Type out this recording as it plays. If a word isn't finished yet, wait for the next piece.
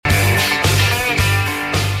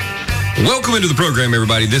Welcome into the program,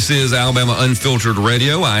 everybody. This is Alabama Unfiltered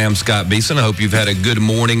Radio. I am Scott Beeson. I hope you've had a good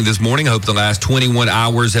morning this morning. I hope the last 21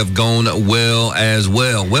 hours have gone well as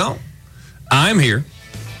well. Well, I'm here.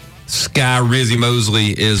 Sky Rizzy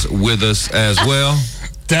Mosley is with us as well.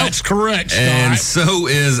 That's correct, Scott. And so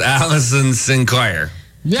is Allison Sinclair.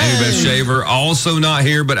 Yay. Beth Shaver, also not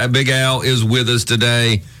here, but Big Al is with us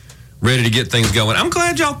today, ready to get things going. I'm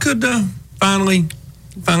glad y'all could finally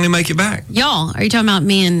make it back. Y'all, are you talking about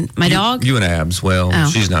me and my dog? You and Abs. Well,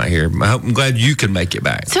 she's not here. I'm glad you could make it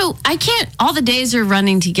back. So I can't, all the days are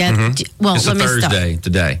running together. Mm-hmm. Well, it's let a me Thursday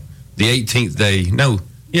today. The 18th day. No.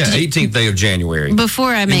 Yeah, 18th day of January. Before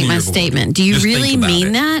I make my statement, do you Just really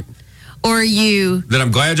mean that? Or are you... That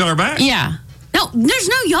I'm glad y'all are back? Yeah. No, there's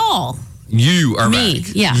no y'all. You are Me,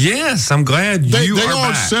 back. yeah. Yes, I'm glad They you are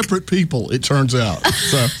are back. separate people, it turns out.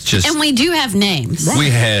 So And we do have names. We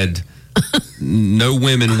had No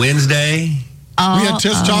Women Wednesday. we had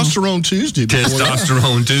Testosterone Tuesday. before that.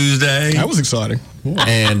 Testosterone Tuesday. That was exciting. Yeah.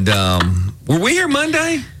 And were we here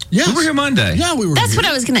Monday? Yes. We were here Monday. Yeah, we were That's here. what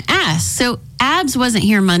I was going to ask. So Abs wasn't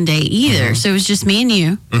here Monday either. So it was just me and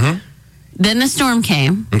you. Then the storm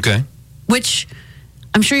came, Okay. which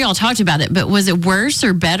I'm sure y'all talked about it, but was it worse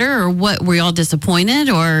or better or what? Were y'all disappointed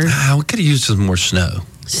or We could have used some more snow.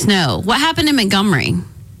 snow? What happened in Montgomery?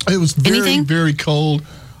 It was very, Anything? very cold.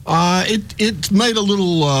 It made a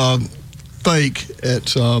little fake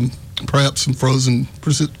at perhaps some frozen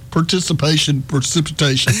precipitation,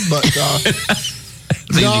 but It's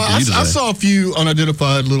easy no, for you to I say. saw a few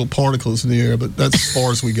unidentified little particles in the air, but that's as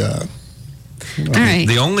far as we got. All right.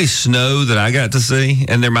 The only snow that I got to see,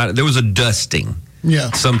 and there was a dusting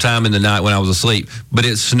Yeah. sometime in the night when I was asleep, but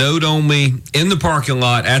it snowed on me in the parking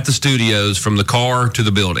lot at the studios from the car to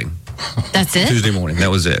the building That's it? Tuesday morning.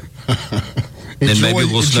 That was it. Then maybe a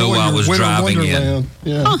little snow enjoy while I your was winter driving in. wonderland.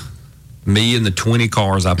 Yeah. Me and the 20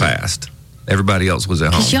 cars I passed. Everybody else was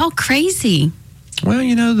at Because home. y'all crazy. Well,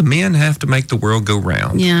 the men have to make the world go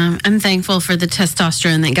round. Yeah, I'm thankful for the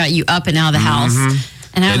testosterone that got you up and out of the house.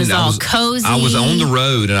 And I was all cozy. I was on the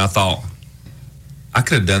road and I thought, I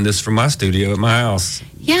could have done this from my studio at my house.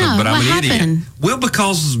 Yeah, but I'm what an happened? idiot. Well,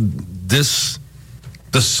 because the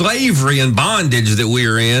slavery and bondage that we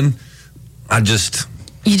are in,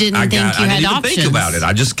 You didn't think you I had didn't even options. think about it.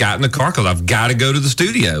 I just got in the car because I've got to go to the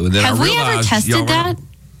studio. And then Have I we realized ever y'all tested were- that?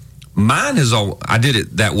 Mine is all. I did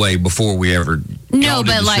it that way before we ever. No, y'all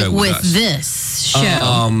did but the like show with us. this show.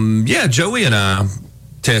 Yeah, Joey and I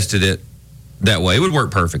tested it that way. It would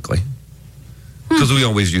work perfectly because we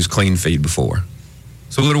always use clean feed before,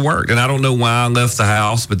 so it would have worked. And I don't know why I left the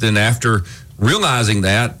house, but then after realizing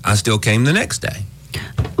that, I still came the next day.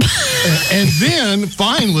 And then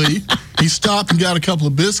finally, he stopped and got a couple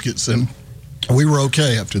of biscuits, and we were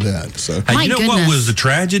okay after that. So Hey, My you know what goodness. was the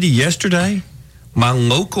tragedy yesterday? My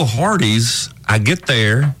local Hardee's, I get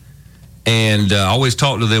there and I always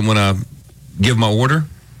talk to them when I give my order,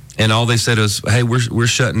 and all they said is, "Hey, we're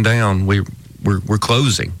shutting down. We're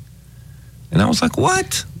closing." And I was like,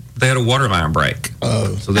 "What?" They had a water line break,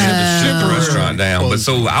 so they had to shut the restaurant down. But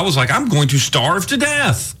so I was like, "I'm going to starve to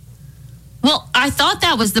death." Well, I thought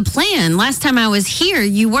that was the plan. Last time I was here,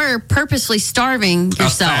 you were purposely starving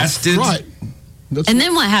yourself. I fasted. right. That's And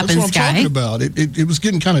then what happened, That's what I'm Sky? talking about. It was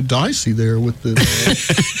getting kind of dicey there with the.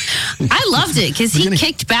 I loved it because he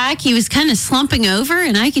kicked back. He was kind of slumping over,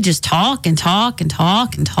 and I could just talk and talk and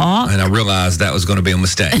talk and talk. And I realized that was going to be a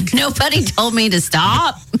mistake. Nobody told me to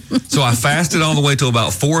stop. So I fasted all the way till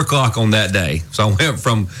about 4 o'clock on that day. So I went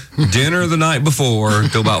from dinner the night before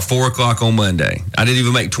till about 4 o'clock on Monday. I didn't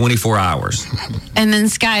even make 24 hours. And then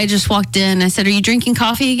Sky just walked in. I said, "Are you drinking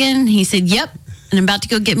coffee again?" He said, "Yep." And I'm about to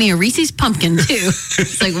go get me a Reese's pumpkin too.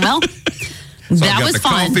 It's like, well, So I that got was the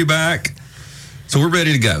fun. coffee back. So we're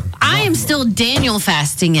ready to go. I am still Daniel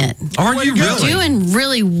fasting it. Are you really? Doing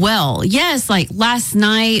really well. Yes, like last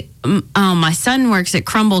night, my son works at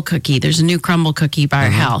Crumble Cookie. There's a new Crumble Cookie by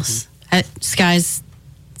our house.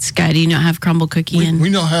 Sky, do you not have Crumble Cookie in? we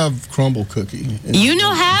don't have crumble cookie. You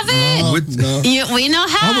know have it? No. We know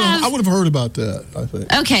have. I would have heard about that, I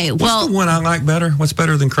think. Okay, What's well, the one I like better? What's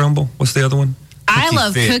better than crumble? What's the other one? I Cookie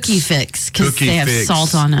love Fix. Cookie Fix because Cookie they have Fix.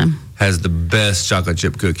 salt on them. Has the best chocolate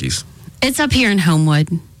chip cookies. It's up here in Homewood.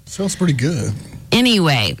 Sounds pretty good.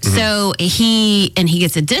 Anyway, so he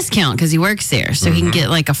gets a discount because he works there. So he can get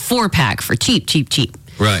like a 4-pack for cheap.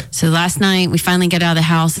 Right. So last night we finally get out of the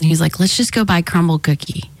house and he was like, "Let's just go buy Crumble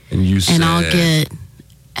Cookie." And you said,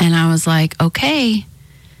 And I was like, "Okay,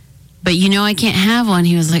 but I can't have one."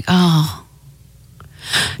 He was like, "Oh,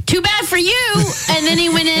 too bad for you." And then he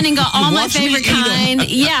went in and got all my Watch me favorite eat 'em. kind.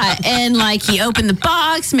 Yeah, and like he opened the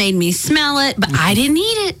box, made me smell it, but I didn't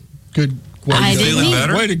eat it. Good. I didn't feeling eat-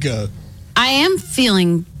 better? Way to go. I am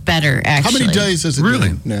feeling better, actually. How many days has it Really?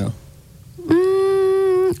 been now?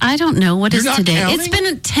 I don't know. What You're is not today? counting? It's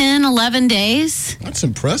been 10, 11 days. That's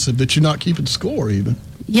impressive that you're not keeping score even.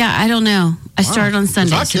 Yeah, I don't know. I started on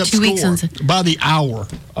Sunday, 'Cause I so kept 2 weeks score on Sunday. by the hour.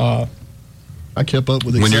 I kept up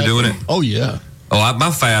with it. When you're doing it? Oh, yeah.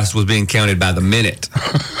 My fast was being counted by the minute.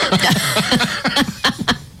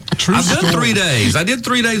 True I've done story. 3 days. I did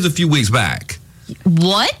 3 days a few weeks back.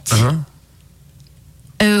 What? Uh-huh.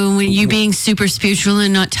 Oh, when you being super spiritual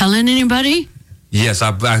and not telling anybody? Yes,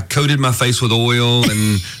 I coated my face with oil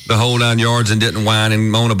and the whole 9 yards and didn't whine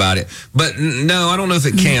and moan about it. But no, I don't know if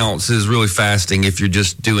it counts as really fasting if you're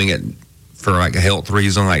just doing it for like a health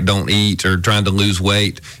reason, like don't eat or trying to lose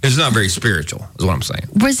weight. It's not very spiritual, is what I'm saying.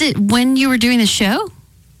 Was it when you were doing the show?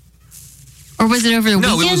 Or was it over the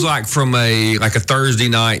No, weekend? it was like from a Thursday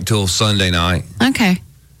night till Sunday night. Okay.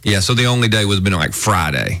 Yeah, so the only day would have been like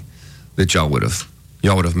Friday that y'all would have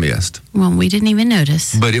missed. Well, we didn't even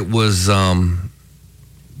notice. But it was,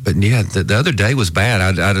 but yeah, the other day was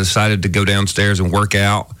bad. I decided to go downstairs and work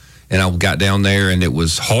out, and I got down there, and it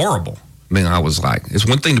was horrible. I mean, I was like, it's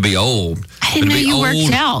one thing to be old. I didn't but to know be you worked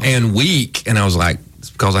old out. and weak, and I was like, it's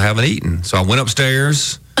because I haven't eaten. So I went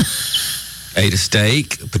upstairs, ate a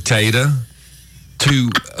steak, a potato,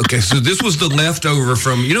 so this was the leftover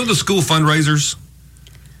from, the school fundraisers?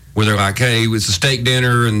 Where they're like, hey, it's a steak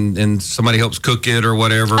dinner and somebody helps cook it or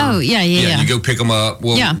whatever. Oh, yeah. You go pick them up.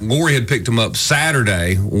 Well, Yeah. Lori had picked them up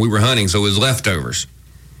Saturday when we were hunting, so it was leftovers.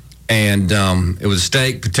 And it was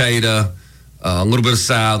steak, potato, a little bit of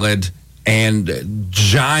salad, and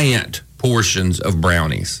giant portions of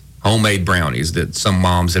brownies, homemade brownies that some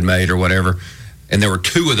moms had made or whatever. And there were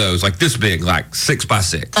 2 of those, like this big, like 6 by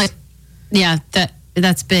 6. Yeah,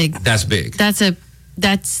 that's big. That's big.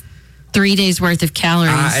 That's 3 days worth of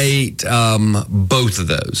calories. I ate both of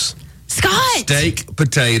those. Scott, Steak,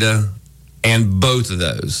 potato, and both of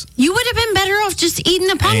those. you would have been better off just eating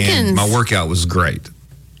the pumpkins. And my workout was great.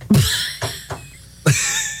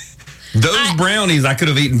 Those brownies, I could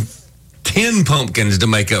have eaten 10 pumpkins to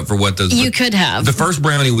make up for what those. You could have. The first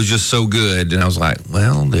brownie was just so good, and I was like,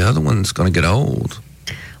 well, the other one's going to get old.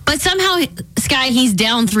 But somehow, Sky, he's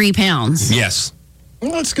down 3 pounds. Yes.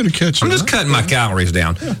 Well, that's going to catch you. I'm just up. cutting my calories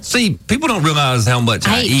down. See, people don't realize how much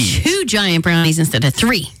I I ate eat. 2 giant brownies instead of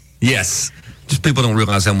 3. Yes. Just people don't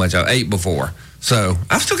realize how much I ate before. So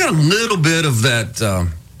I've still got a little bit of that,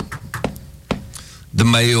 the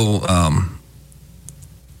male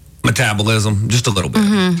metabolism, just a little bit.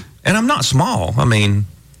 Mm-hmm. And I'm not small. I mean,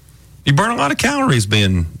 you burn a lot of calories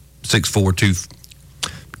being 6'4",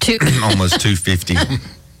 2. almost 250.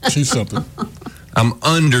 See something. I'm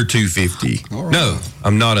under 250. All right. No,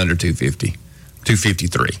 I'm not under 250.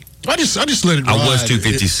 253. I just let it ride. I was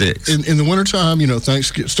 256. In the wintertime,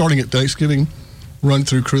 Thanksgiving, starting at Thanksgiving, run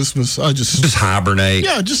through Christmas, I just hibernate.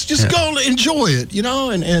 Yeah, just go and enjoy it,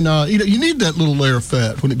 and you need that little layer of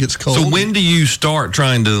fat when it gets cold. So when do you start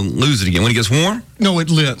trying to lose it again? When it gets warm? No, at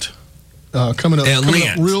Lent. Coming up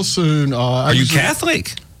Lent. real soon. Are you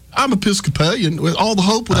Catholic? I'm Episcopalian with all the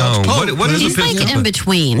hope without the Pope. What is He's like Episcopal? in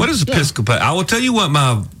between. What is Episcopal? I will tell you what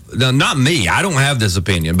not me, I don't have this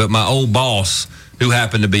opinion, but my old boss who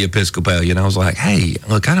happened to be Episcopalian, I was like, hey,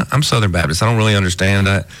 look, I'm Southern Baptist. I don't really understand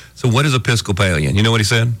that. So what is Episcopalian? You know what he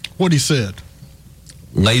said? What he said.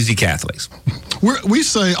 Lazy Catholics. We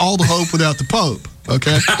say all the hope without the Pope,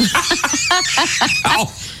 okay?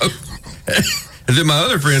 And then my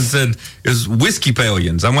other friend said is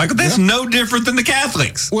Whiskey-palians. I'm like, that's no different than the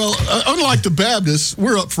Catholics. Well, unlike the Baptists,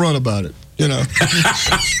 we're upfront about it. You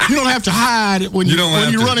don't have to hide it when you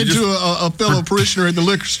run into a fellow parishioner at the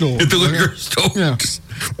liquor store. At the liquor store. Yeah.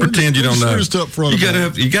 Pretend you don't know. We're just up front You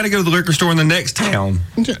about got to go to the liquor store in the next town.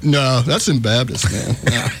 No, that's in Baptist, man.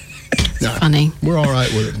 Nah, Funny. we're all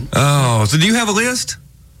right with it. Oh, so do you have a list?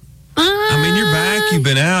 I mean, you're back. You've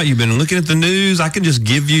been out. You've been looking at the news. I can just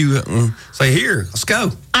give you, say, here, let's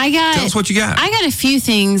go. Tell us what you got. I got a few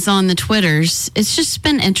things on the Twitters. It's just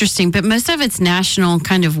been interesting, but most of it's national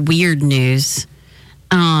kind of weird news.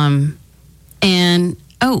 We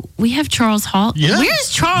have Charles Hall. Yeah. Where's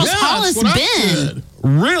Charles Hollis that's what I been? said.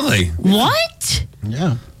 Really? What?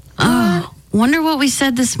 Yeah. Wonder what we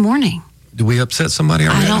said this morning. Did we upset somebody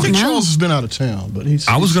already? I I don't think know. Charles has been out of town, but he's.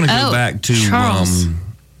 I was going to go Oh, back to Charles.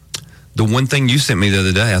 the one thing you sent me the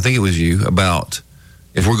other day. I think it was you about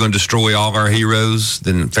if we're going to destroy all of our heroes,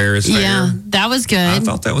 then fair is fair. Yeah, that was good. I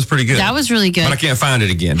thought that was pretty good. That was really good. But I can't find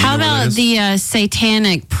it again. Do you How know where about it is? the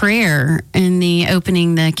satanic prayer in the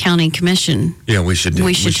opening the county commission? Yeah, we should.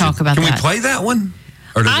 we should talk about Can that. we play that one?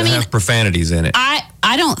 Or does it have profanities in it?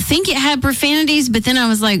 I don't think it had profanities, but then I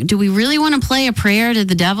was like, do we really want to play a prayer to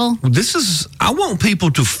the devil? I want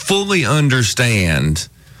people to fully understand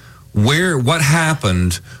what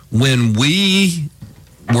happened when we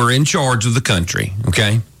were in charge of the country,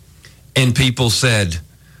 okay? And people said,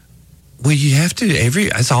 well, you have to,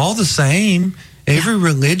 it's all the same. Every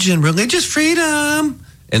religion, religious freedom.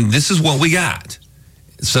 And this is what we got.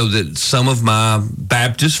 So that some of my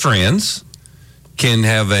Baptist friends can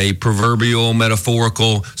have a proverbial,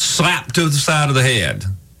 metaphorical slap to the side of the head.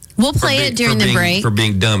 We'll play it during the break. For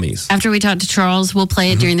being dummies. After we talk to Charles, we'll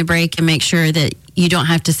play it during the break and make sure that you don't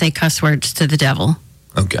have to say cuss words to the devil.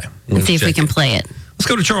 Okay. And see if we can play it. Let's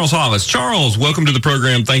go to Charles Hollis. Charles, welcome to the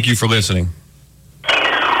program. Thank you for listening.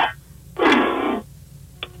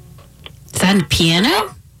 Is that a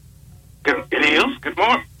piano? It is. Good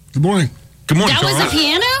morning. Good morning. Good morning, That Charles. was a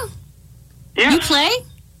piano? Yeah. You play?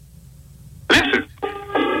 Listen.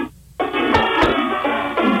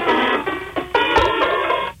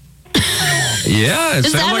 Yeah, it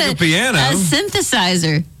Does sounds that like have a piano. A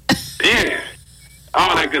synthesizer. Yeah.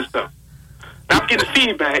 All that good stuff. Now I'm getting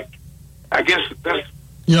feedback. I guess that's.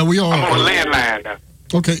 Yeah, we are. I'm on a landline now.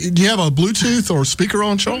 Okay. Do you have a Bluetooth or speaker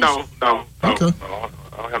on, Charles? No. Okay. No,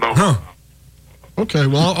 I don't know. Huh. Okay.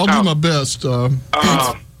 Well, I'll do my best.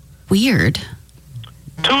 Weird.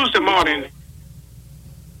 Tuesday morning,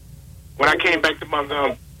 when I came back to my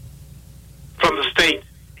from the state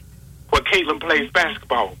where Caitlin plays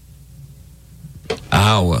basketball.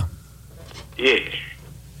 Iowa. Yeah.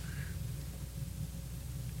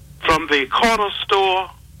 From the corner store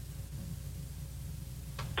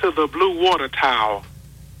to the Blue Water Tower,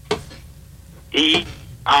 EIB.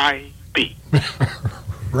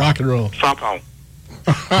 Rock and roll. Trump on.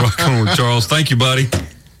 Rock on, Charles. Thank you, buddy.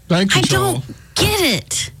 Thank you, I Charles. don't get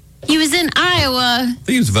it. He was in Iowa.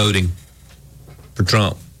 He was voting for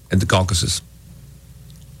Trump at the caucuses.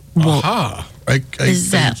 Well, Aha.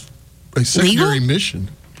 is that a secondary legal? mission?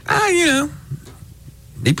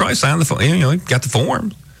 He probably signed the form. He got the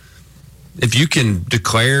form. If you can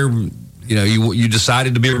declare, you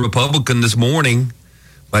decided to be a Republican this morning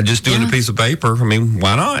by just doing a piece of paper,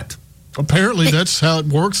 why not? Apparently, that's how it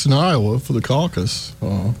works in Iowa for the caucus.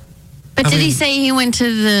 But did he say he went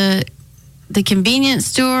to the convenience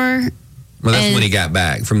store? Well, that's when he got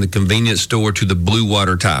back from the convenience store to the Blue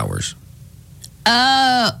Water Towers.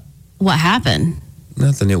 What happened?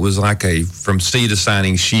 Nothing. It was like a from sea to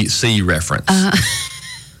signing C reference.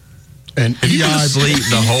 And Have you been asleep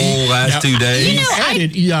the whole last 2 days? He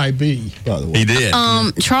added EIB, by the way. He did.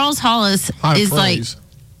 Charles Hollis is praise.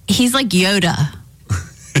 he's like Yoda.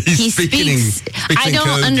 He speaks I don't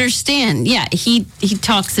code. understand. Yeah, he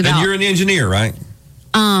talks about. And you're an engineer, right?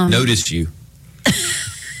 Noticed you.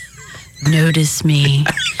 Notice me.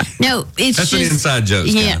 No, it's That's just an inside joke.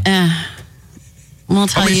 Yeah. We'll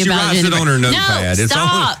tell you she about writes it. it on her notepad. No, it's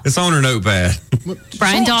stop. It's on her notepad.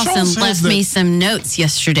 Brian Charles Dawson has left me some notes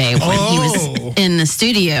yesterday when he was in the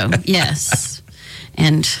studio. Yes.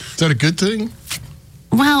 And Is that a good thing?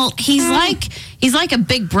 well, he's like a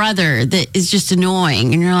big brother that is just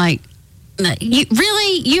annoying, and you're like,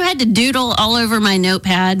 you had to doodle all over my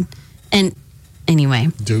notepad. And anyway,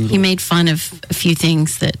 he made fun of a few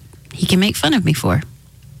things that he can make fun of me for.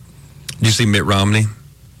 Did you see Mitt Romney?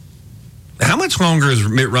 How much longer is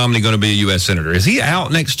Mitt Romney going to be a U.S. Senator? Is he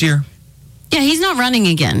out next year? Yeah, he's not running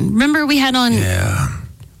again. Remember we had on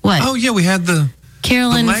what? Oh yeah, we had the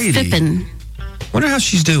Carolyn lady. Fippen. Wonder how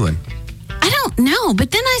she's doing. I don't know, but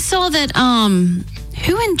then I saw that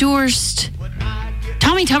who endorsed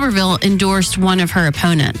Tommy Tuberville endorsed one of her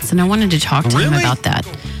opponents, and I wanted to talk to him about that.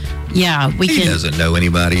 Yeah, He doesn't know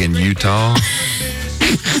anybody in Utah.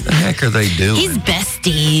 What the heck are they doing? He's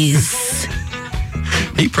besties.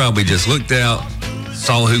 He probably just looked out,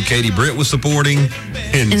 saw who Katie Britt was supporting,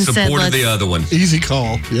 and supported the other one. Easy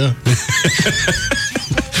call, yeah.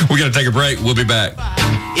 We're going to take a break. We'll be back.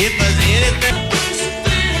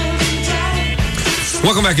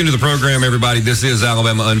 Welcome back into the program, everybody. This is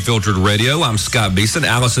Alabama Unfiltered Radio. I'm Scott Beeson.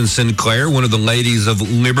 Allison Sinclair, one of the ladies of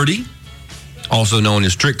Liberty, also known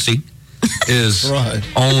as Trixie, is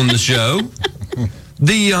on the show.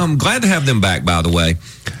 Glad to have them back, by the way.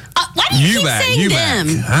 Why do you keep saying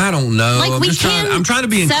them? I don't know. Like I'm trying to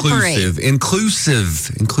be inclusive.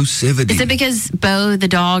 Inclusivity. Is it because Bo the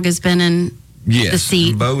dog has been in the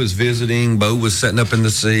seat? Bo is visiting. Bo was sitting up in the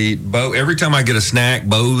seat. Bo, every time I get a snack,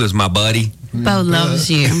 Bo is my buddy. Bo loves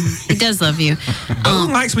you. He does love you. Bo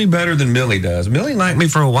likes me better than Millie does. Millie liked me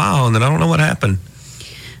for a while, and then I don't know what happened.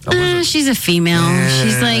 She's a female.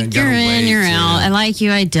 She's like, you're in, you're out. I like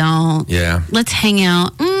you, I don't. Yeah. Let's hang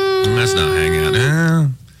out. Let's not hang out.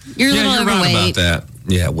 You're a little overweight. Right about that.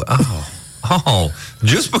 Yeah. Well,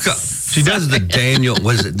 just because she does the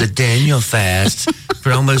Daniel fast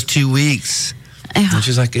for almost 2 weeks. And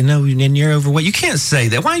she's like, no, and you're overweight. You can't say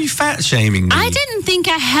that. Why are you fat shaming me? I didn't think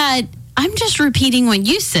I had. I'm just repeating what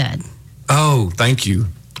you said. Oh, thank you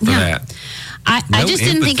for that. I just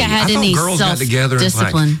didn't think I had any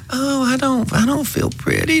self-discipline. Like, oh, I don't feel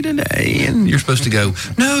pretty today. And you're supposed to go,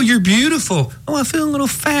 no, you're beautiful. Oh, I feel a little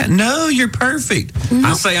fat. No, you're perfect.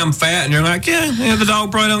 I say I'm fat, and you're like, yeah, the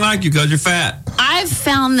dog probably don't like you because you're fat. I've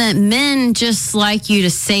found that men just like you to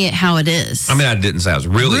say it how it is. I mean, I didn't say I was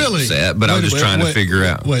really upset, but I was just trying to figure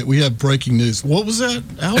out. Wait, we have breaking news. What was that?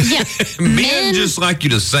 Men just like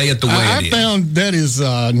you to say it the way it is. I found that is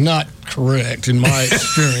not correct in my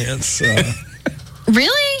experience.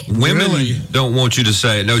 Really? Women don't want you to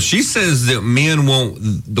say it. No, she says that men want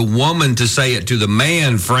the woman to say it to the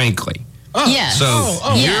man, frankly. Oh. Yes.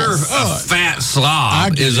 So you're a fat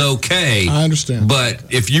slob is okay. I understand. But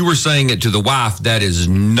if you were saying it to the wife, that is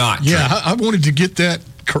not true. Yeah, I wanted to get that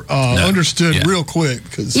understood real quick.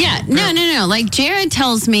 No. Like Jared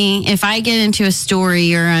tells me if I get into a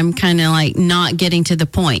story or I'm kind of like not getting to the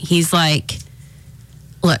point, he's like,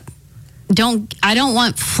 look, I don't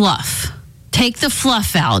want fluff. Take the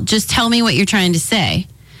fluff out. Just tell me what you're trying to say.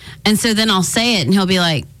 And so then I'll say it and he'll be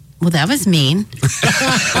like, well, that was mean. So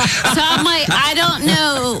I'm like, I don't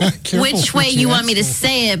know which way you want me to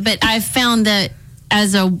say it, but I've found that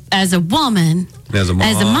as a woman, as a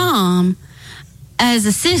mom, as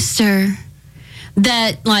a sister,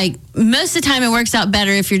 that like most of the time it works out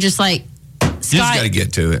better if you're just like, Scott, you just got to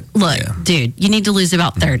get to it. Look, dude, you need to lose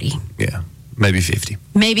about 30. Yeah. Maybe 50.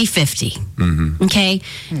 Maybe 50. Mm-hmm. Okay?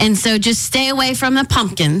 And so just stay away from the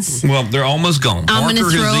pumpkins. Well, they're almost gone. Parker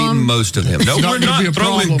has eaten most of them. No, we're not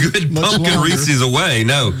throwing good pumpkin Reese's away.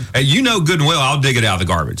 No. Hey, you know good and well I'll dig it out of the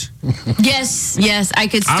garbage. Yes. I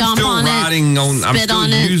could stomp on it. I'm still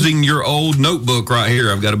using your old notebook right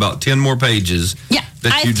here. I've got about 10 more pages. Yeah.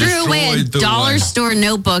 I threw away a dollar store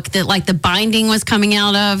notebook that like the binding was coming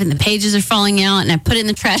out of and the pages are falling out, and I put it in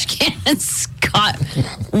the trash can, and Scott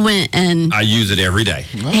went and... I use it every day.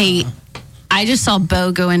 Hey, I just saw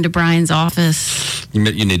Bo go into Brian's office. You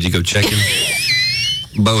need to go check him.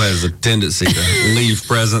 Bo has a tendency to leave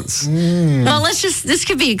presents. Well, this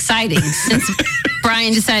could be exciting since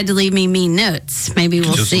Brian decided to leave me mean notes. Maybe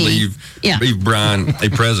we'll see. Leave Brian a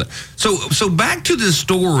present. So back to this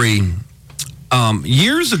story.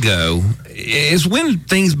 Years ago is when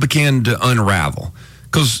things began to unravel.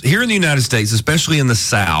 Because here in the United States, especially in the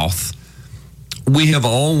South, we have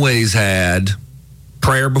always had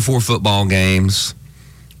prayer before football games,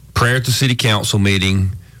 prayer at the city council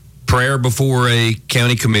meeting, prayer before a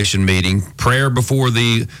county commission meeting, prayer before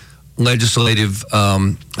the legislative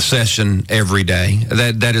session every day.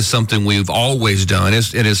 That is something we've always done.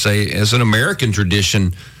 It's an American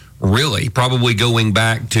tradition, really, probably going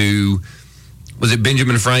back to... Was it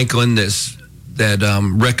Benjamin Franklin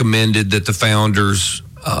that recommended that the founders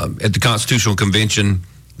at the Constitutional Convention,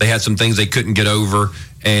 they had some things they couldn't get over,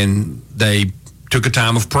 and they took a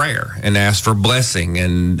time of prayer and asked for blessing.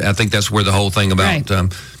 And I think that's where the whole thing about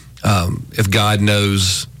if God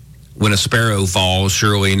knows when a sparrow falls,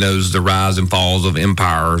 surely he knows the rise and falls of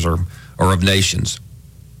empires or of nations.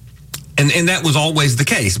 And that was always the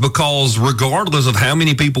case, because regardless of how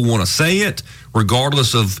many people want to say it,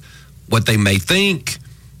 regardless of what they may think,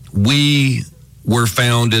 we were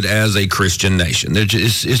founded as a Christian nation.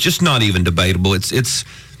 It's just not even debatable. It's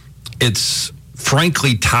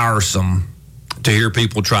frankly tiresome to hear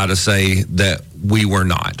people try to say that we were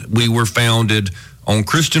not. We were founded on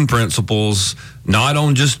Christian principles, not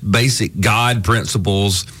on just basic God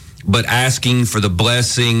principles, but asking for the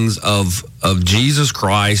blessings of Jesus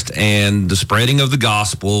Christ and the spreading of the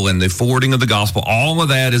gospel and the forwarding of the gospel. All of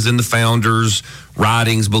that is in the founders'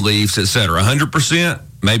 writings, beliefs, etc. 100%?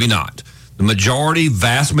 Maybe not. The majority,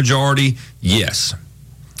 vast majority, yes.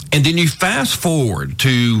 And then you fast forward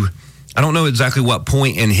to, I don't know exactly what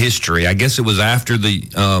point in history. I guess it was after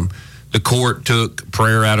the court took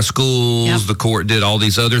prayer out of schools. Yep. The court did all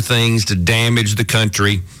these other things to damage the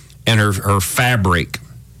country and her fabric.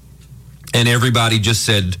 And everybody just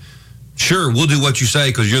said, sure, we'll do what you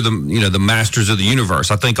say because you're the masters of the universe.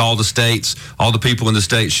 I think all the people in the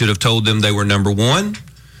states should have told them they were number one.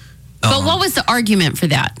 But what was the argument for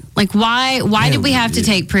that? Like, why did we have to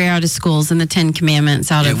take prayer out of schools and the 10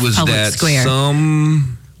 Commandments out of public square? It was that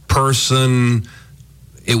some person,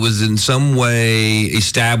 it was in some way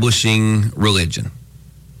establishing religion.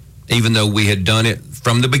 Even though we had done it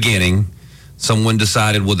from the beginning, someone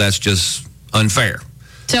decided, well, that's just unfair.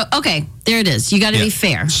 So, okay, there it is. You got to be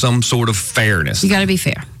fair. Some sort of fairness. You got to be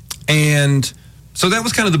fair. And so that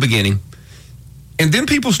was kind of the beginning. And then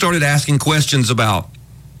people started asking questions about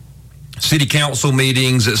city council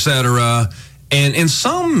meetings, etc. And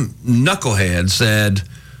some knucklehead said,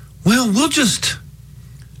 well, we'll just,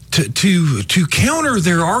 to counter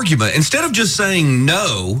their argument, instead of just saying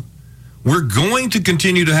no, we're going to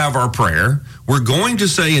continue to have our prayer. We're going to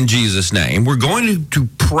say in Jesus' name. We're going to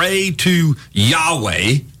pray to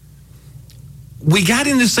Yahweh. We got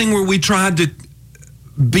in this thing where we tried to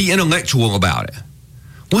be intellectual about it.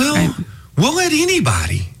 Well, right. We'll let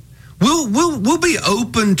anybody. We'll be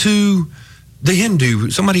open to the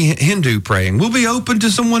Hindu praying. We'll be open to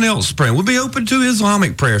someone else praying. We'll be open to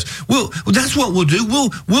Islamic prayers. That's what we'll do.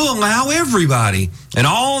 We'll allow everybody. And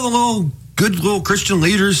all the good little Christian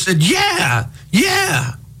leaders said, yeah.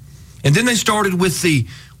 And then they started with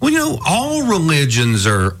all religions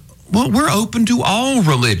we're open to all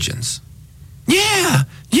religions. Yeah.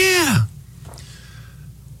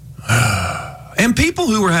 And people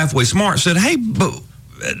who were halfway smart said, hey, but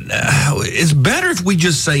it's better if we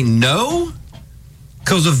just say no,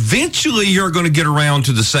 because eventually you're going to get around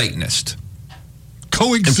to the Satanist.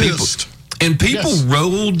 Coexist. And people yes.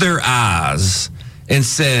 rolled their eyes and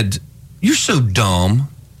said, you're so dumb.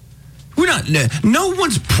 No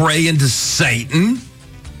one's praying to Satan.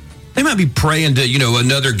 They might be praying to,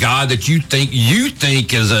 another god that you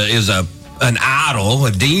think is an idol,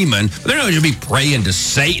 a demon. But they're not going to be praying to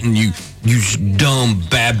Satan, you dumb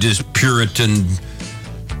Baptist Puritan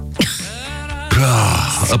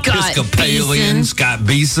Episcopalian Scott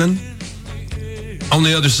Beeson. On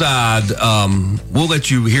the other side, we'll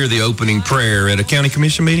let you hear the opening prayer at a county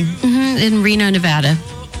commission meeting in Reno, Nevada.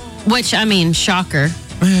 Which, shocker.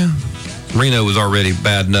 Yeah, Reno was already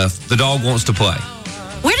bad enough. The dog wants to play.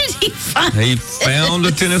 Where did he find He found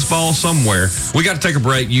a tennis ball somewhere. We got to take a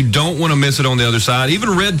break. You don't want to miss it on the other side.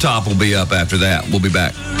 Even Red Top will be up after that. We'll be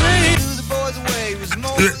back.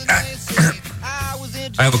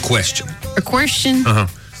 I have a question. A question?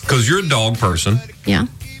 Because you're a dog person. Yeah.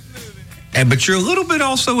 But you're a little bit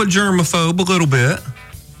also a germaphobe, a little bit.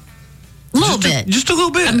 Just a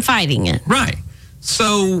little bit. I'm fighting it. Right.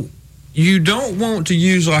 So you don't want to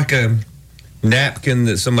use like a napkin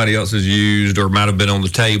that somebody else has used or might have been on the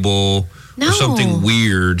table or something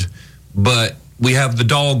weird. But we have the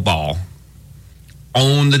dog ball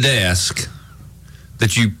on the desk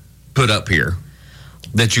that you put up here,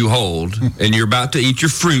 that you hold, and you're about to eat your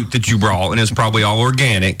fruit that you brought, and it's probably all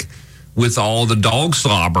organic, with all the dog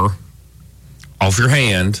slobber off your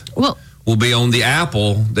hand. Well, will be on the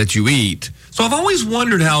apple that you eat. So I've always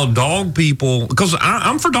wondered how dog people, because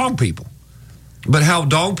I'm for dog people, but how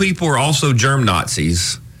dog people are also germ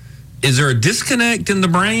Nazis. Is there a disconnect in the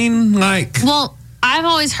brain? Well, I've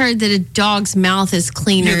always heard that a dog's mouth is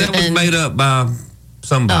cleaner. Yeah, that was made up by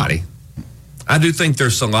somebody. Oh. I do think their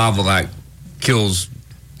saliva kills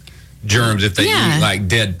germs if they eat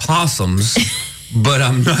dead possums, but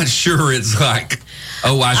I'm not sure it's I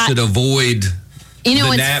should avoid.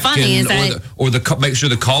 What's funny is make sure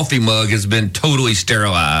the coffee mug has been totally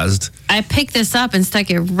sterilized. I picked this up and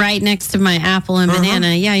stuck it right next to my apple and banana.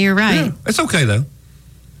 Yeah, you're right. Yeah, it's okay though.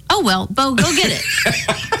 Oh well, Bo, go get it.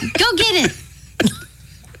 Go get it.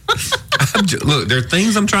 Look, there are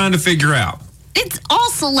things I'm trying to figure out. It's all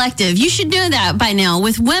selective. You should know that by now.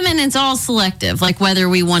 With women, it's all selective. Like whether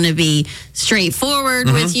we want to be straightforward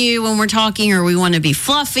with you when we're talking, or we want to be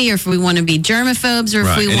fluffy, or if we want to be germaphobes, or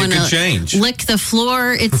if we want to lick the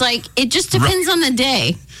floor. It's it just depends on the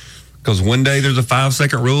day. Because one day there's a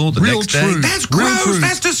 5-second rule, the next day that's gross, truth.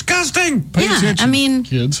 That's disgusting. Pay attention,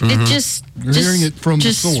 kids. It just you're hearing it from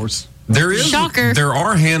the source. Shocker. There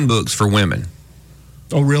are handbooks for women.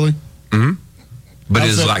 Oh, really? Mm-hmm. But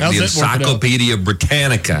it's like the Encyclopedia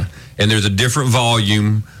Britannica, and there's a different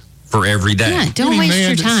volume for every day. Yeah, don't waste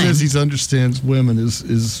your time. That says he understands women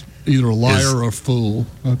is either a liar or a fool.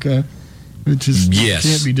 Okay, it just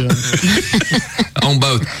can't be done. On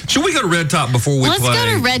both. Should we go to Red Top before we play? Let's go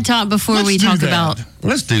to Red Top before we talk about.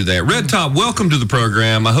 Let's do that. Red Top, welcome to the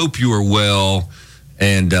program. I hope you are well,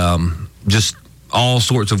 and just all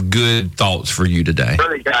sorts of good thoughts for you today.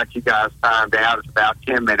 Really got you guys timed out. It's about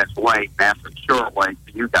 10 minutes late, and that's a short wait for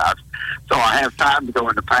you guys. So I have time to go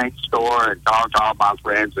in the paint store and talk to all my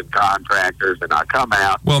friends and contractors, and I come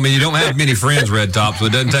out. Well, you don't have many friends, Red Top, so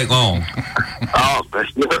it doesn't take long. Oh,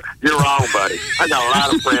 you're wrong, buddy. I got a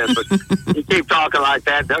lot of friends, but you keep talking like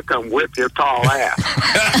that, they'll come whip your tall ass.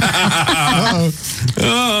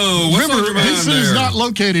 Remember, this is not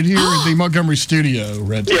located here at the Montgomery studio,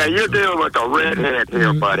 Red Top. Yeah, you're dealing with a redhead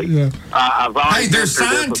here, buddy. Yeah. Hey, there's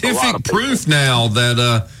scientific proof now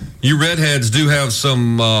that you redheads do have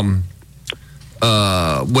some,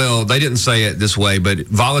 they didn't say it this way, but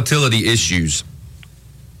volatility issues.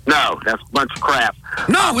 No, that's a bunch of crap.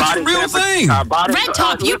 No, it's a real thing. Red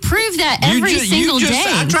Top, you prove that every single day.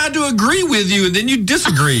 I tried to agree with you, and then you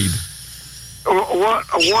disagreed.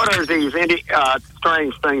 What are these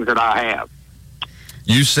strange things that I have?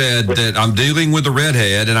 You said that I'm dealing with a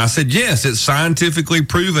redhead, and I said, yes, it's scientifically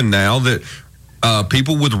proven now that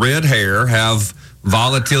people with red hair have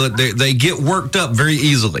volatility. They get worked up very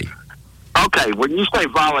easily. Okay, when you say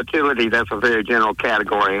volatility, that's a very general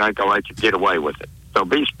category, and I ain't going to let you get away with it. So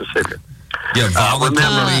be specific. Yeah,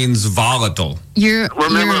 volatile means volatile.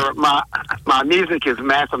 Remember, my music is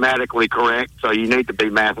mathematically correct, so you need to be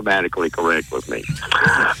mathematically correct with me.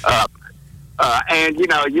 And, you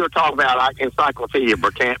know, you were talking about like Encyclopedia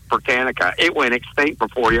Britannica. It went extinct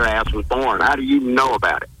before your ass was born. How do you know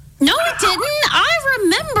about it? No, it didn't. I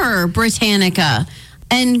remember Britannica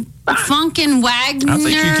and Funkin' Wagner. I think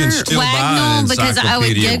you can still buy an because I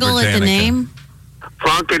would giggle at the name.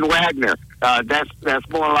 Funkin' Wagner. That's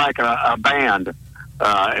more like a band.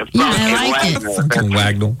 I like it. Funkin'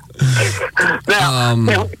 Wagner.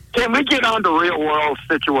 Now, can we get on to real world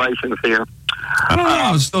situations here? I don't know.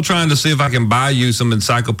 I'm still trying to see if I can buy you some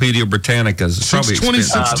Encyclopedia Britannicas. It's Since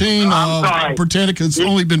 2016, Britannica's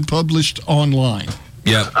only been published online.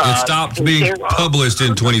 Yep, it stopped being published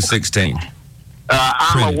in 2016.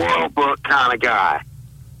 I'm a World Book kind of guy.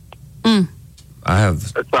 I have.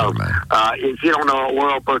 So, if you don't know what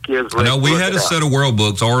World Book is, I know we had a set of World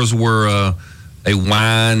Books. Ours were a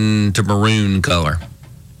wine to maroon color.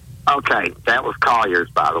 Okay, that was Collier's,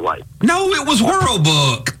 by the way. No, it was World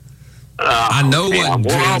Book. I know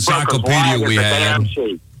what encyclopedia we had.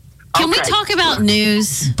 Can we talk about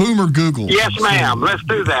news? Boomer Google. Yes, ma'am. Let's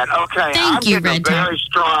do that. Okay. Thank you, Red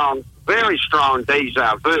Top. Very strong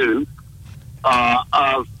deja vu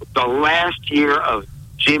of the last year of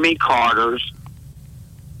Jimmy Carter's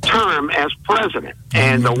term as president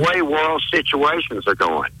and the way world situations are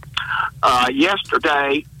going.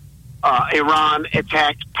 Yesterday, Iran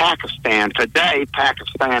attacked Pakistan. Today,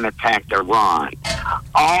 Pakistan attacked Iran.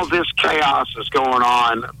 All this chaos is going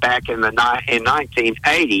on back in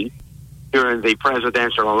 1980 during the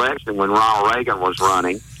presidential election when Ronald Reagan was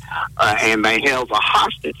running, and they held the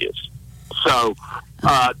hostages. So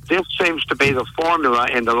this seems to be the formula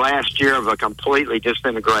in the last year of a completely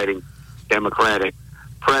disintegrating Democratic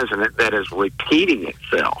president that is repeating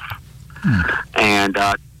itself. And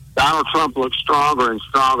Donald Trump looks stronger and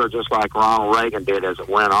stronger, just like Ronald Reagan did as it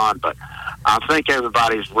went on. But I think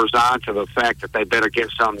everybody's resigned to the fact that they better get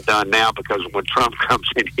something done now, because when Trump comes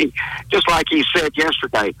in, just like he said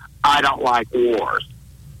yesterday, I don't like wars.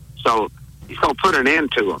 So he's going to put an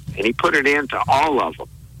end to them, and he put an end to all of them.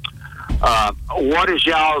 What is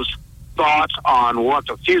y'all's thoughts on what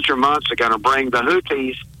the future months are going to bring? The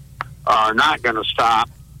Houthis are not going to stop.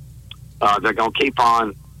 They're going to keep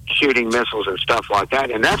on shooting missiles and stuff like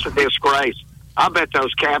that, and that's a disgrace. I bet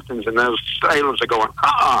those captains and those sailors are going,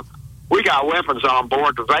 we got weapons on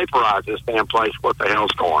board to vaporize this damn place. What the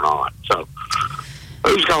hell's going on? So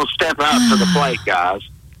who's going to step out to the plate, guys?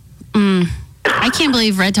 I can't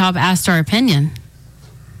believe Red Top asked our opinion.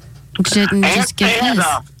 Didn't just give his.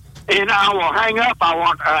 And I will hang up. I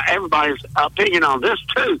want everybody's opinion on this,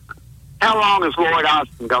 too. How long is Lloyd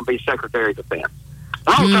Austin going to be Secretary of Defense?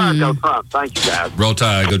 Roll Tide, go Trump. Thank you, guys. Roll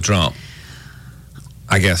Tide, go Trump.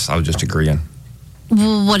 I guess I was just agreeing.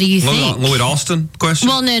 Well, what do you think? Lloyd Austin question?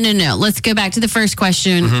 Well, no. Let's go back to the first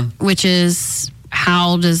question, which is,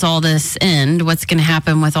 how does all this end? What's going to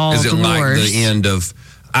happen with all the wars? Is it like the end of...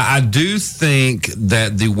 I do think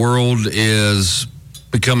that the world is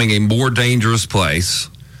becoming a more dangerous place.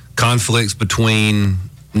 Conflicts between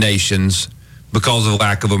nations because of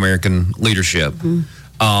lack of American leadership.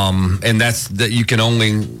 And that's that you can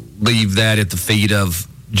only leave that at the feet of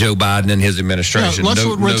Joe Biden and his administration. Yeah, that's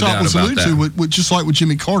what Red Top was alluding to, just like with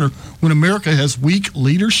Jimmy Carter. When America has weak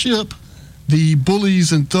leadership, the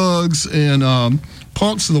bullies and thugs and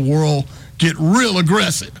punks of the world get real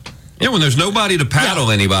aggressive. Yeah, when there's nobody to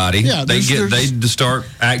paddle anybody, they start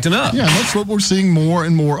acting up. Yeah, that's what we're seeing more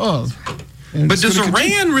and more of. And but does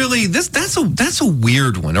Iran really? That's a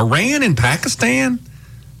weird one. Iran and Pakistan.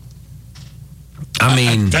 I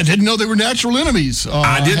mean, I didn't know they were natural enemies.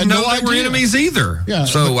 I didn't know they were enemies either. Yeah,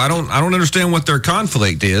 so I don't understand what their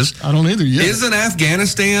conflict is. I don't either. Yet. Isn't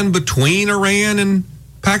Afghanistan between Iran and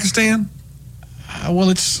Pakistan?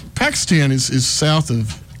 Well, Pakistan is south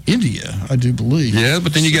of India, I do believe. Yeah,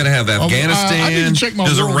 but then you got to have Afghanistan. I need to check my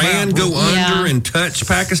Does Iran go under and touch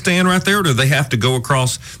Pakistan right there, or do they have to go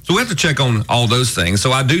across? So we have to check on all those things.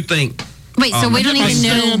 So I do think. Wait, so we don't even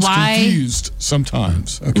know why? Confused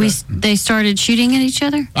sometimes. Okay. They started shooting at each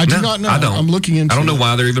other? I do not know. I don't. I'm looking into. I don't know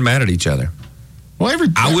why they're even mad at each other. Well,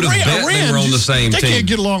 I would have bet they were on the same team. They can't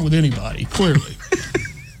get along with anybody, clearly.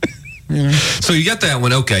 So you got that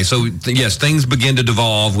one. Okay. So, yes, things begin to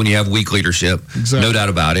devolve when you have weak leadership. Exactly. No doubt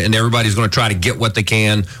about it. And everybody's going to try to get what they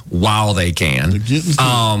can while they can.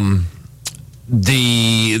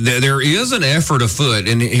 There is an effort afoot,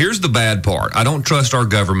 and here's the bad part. I don't trust our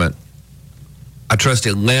government. I trust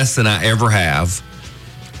it less than I ever have.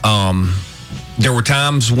 There were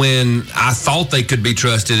times when I thought they could be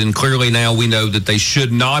trusted, and clearly now we know that they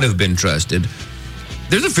should not have been trusted.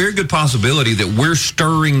 There's a very good possibility that we're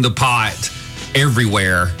stirring the pot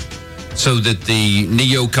everywhere so that the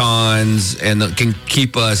neocons can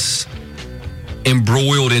keep us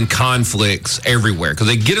embroiled in conflicts everywhere. Because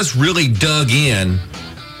they get us really dug in,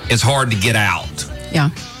 it's hard to get out. Yeah.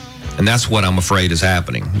 And that's what I'm afraid is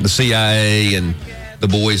happening. The CIA and the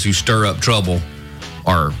boys who stir up trouble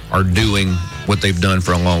are doing what they've done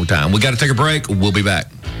for a long time. We got to take a break. We'll be back.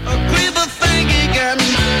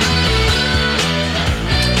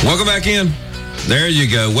 Welcome back in. There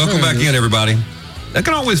you go. Welcome back in, everybody. I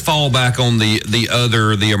can always fall back on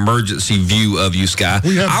the emergency view of you, Sky.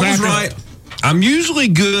 I was right. I'm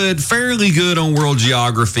usually fairly good on world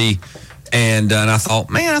geography. And I thought,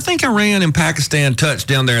 man, I think Iran and Pakistan touched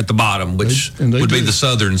down there at the bottom, which would be the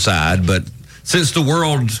southern side. But since the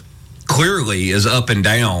world clearly is up and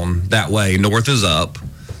down that way, north is up,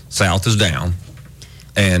 south is down.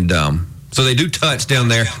 And so they do touch down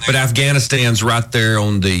there, but Afghanistan's right there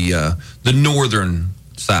on the northern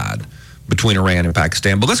side between Iran and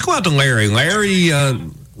Pakistan. But let's go out to Larry. Larry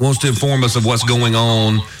wants to inform us of what's going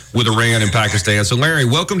on with Iran and Pakistan. So, Larry,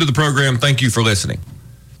 welcome to the program. Thank you for listening.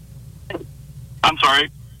 I'm sorry,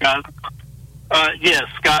 guys. Yes,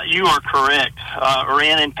 Scott, you are correct.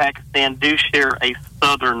 Iran and Pakistan do share a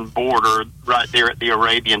southern border right there at the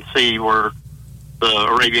Arabian Sea where the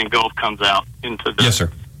Arabian Gulf comes out into the, yes, sir.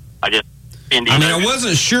 I guess, Indian Ocean. I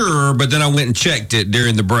wasn't sure, but then I went and checked it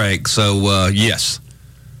during the break, so yes.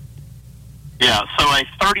 Yeah, so a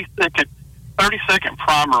 30-second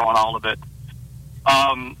primer on all of it.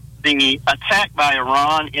 The attack by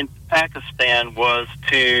Iran into Pakistan was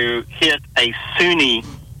to hit a Sunni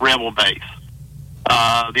rebel base.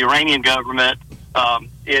 The Iranian government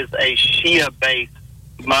is a Shia-based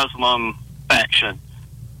Muslim faction,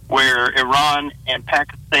 where Iran and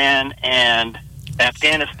Pakistan and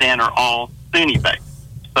Afghanistan are all Sunni-based.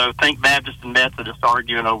 So think Baptist and Methodist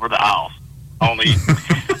arguing over the aisles, only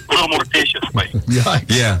a little more viciously.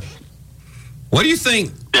 Yeah. What do you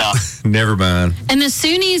think? Yeah. Never mind. And the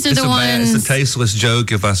Sunnis are the ones... It's a tasteless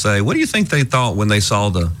joke if I say, what do you think they thought when they saw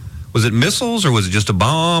was it missiles or was it just a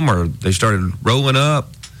bomb or they started rolling up?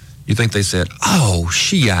 You think they said, oh,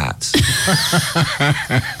 Shiites. It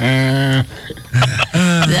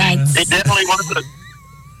definitely wasn't.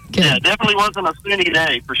 Yeah, it definitely wasn't a Sunni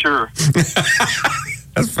day for sure.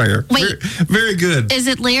 That's fair. Wait, very good. Is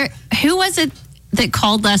it Larry? Who was it that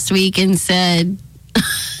called last week and said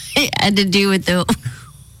it had to do with the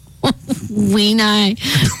Weenie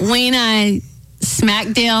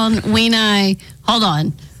Smackdown? Hold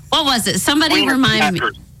on. What was it? Somebody remind me.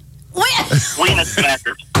 Weenie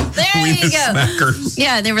Smackers. There you go. Smackers.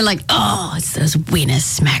 Yeah, they were like, oh, it's those Weenie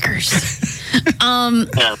Smackers.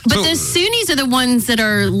 But the Sunnis are the ones that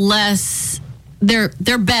are less.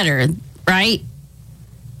 They're better, right?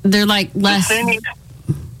 They're like less. The Sunnis,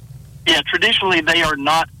 traditionally they are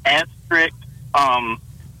not as strict.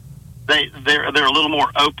 They're a little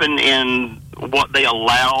more open in what they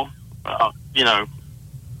allow.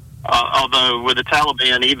 Although with the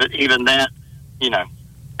Taliban, even that,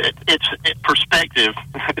 it's perspective.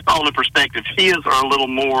 It's all in perspective. Shias are a little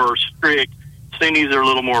more strict. Sunnis are a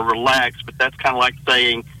little more relaxed. But that's kind of like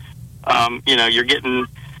saying, you're getting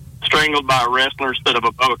strangled by a wrestler instead of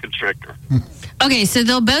a boa constrictor. Okay, so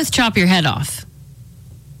they'll both chop your head off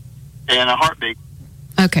in a heartbeat.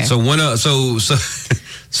 Okay. So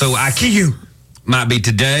so I kill you might be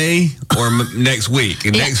today or next week.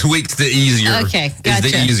 And next week's the easier. Okay, gotcha.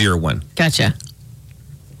 Is the easier one. Gotcha.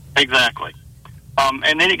 Exactly.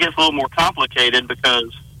 And then it gets a little more complicated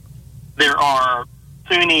because there are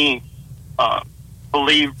Sunni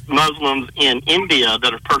believed Muslims in India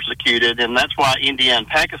that are persecuted, and that's why India and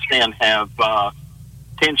Pakistan have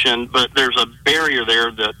tension. But there's a barrier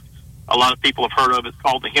there that a lot of people have heard of. It's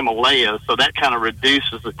called the Himalayas, so that kind of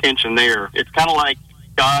reduces the tension there. It's kind of like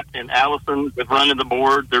Scott and Allison with running the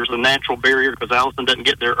board. There's a natural barrier because Allison doesn't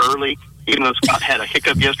get there early, even though Scott had a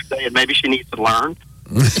hiccup yesterday, and maybe she needs to learn.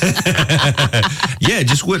 Yeah,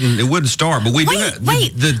 it wouldn't start. But we do have,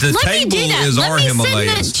 the table is our Himalayas. Let me sit in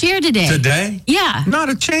that chair today. Today? Yeah. Not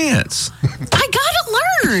a chance. I gotta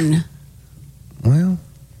learn. Well,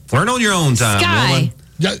 learn on your own time. Sky,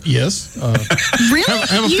 Yes. Really? I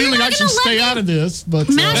have a feeling I should stay out of this, but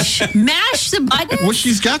mash the button. well,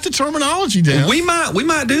 she's got the terminology down. We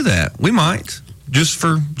might do that. We might just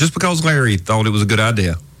because Larry thought it was a good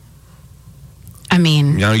idea. I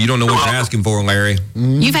mean, You don't know what you're asking for, Larry.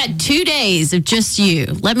 You've had 2 days of just you.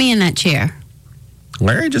 Let me in that chair.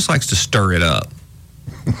 Larry just likes to stir it up,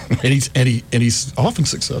 and he's often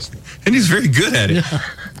successful, and he's very good at it. Yeah.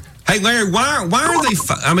 Hey, Larry, why are they?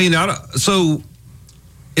 So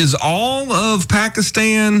is all of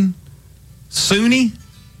Pakistan Sunni?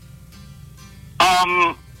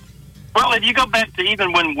 Well, if you go back to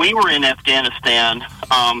even when we were in Afghanistan,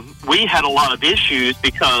 we had a lot of issues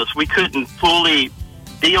because we couldn't fully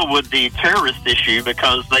deal with the terrorist issue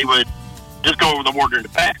because they would just go over the border into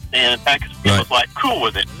Pakistan, and Pakistan was like cool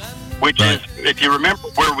with it, which is, if you remember,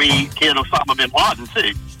 where we hit Osama bin Laden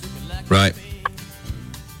too. Right.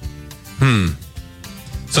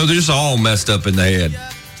 So they're just all messed up in the head.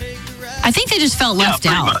 I think they just felt left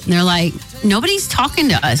out. much. And they're like, nobody's talking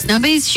to us. Nobody's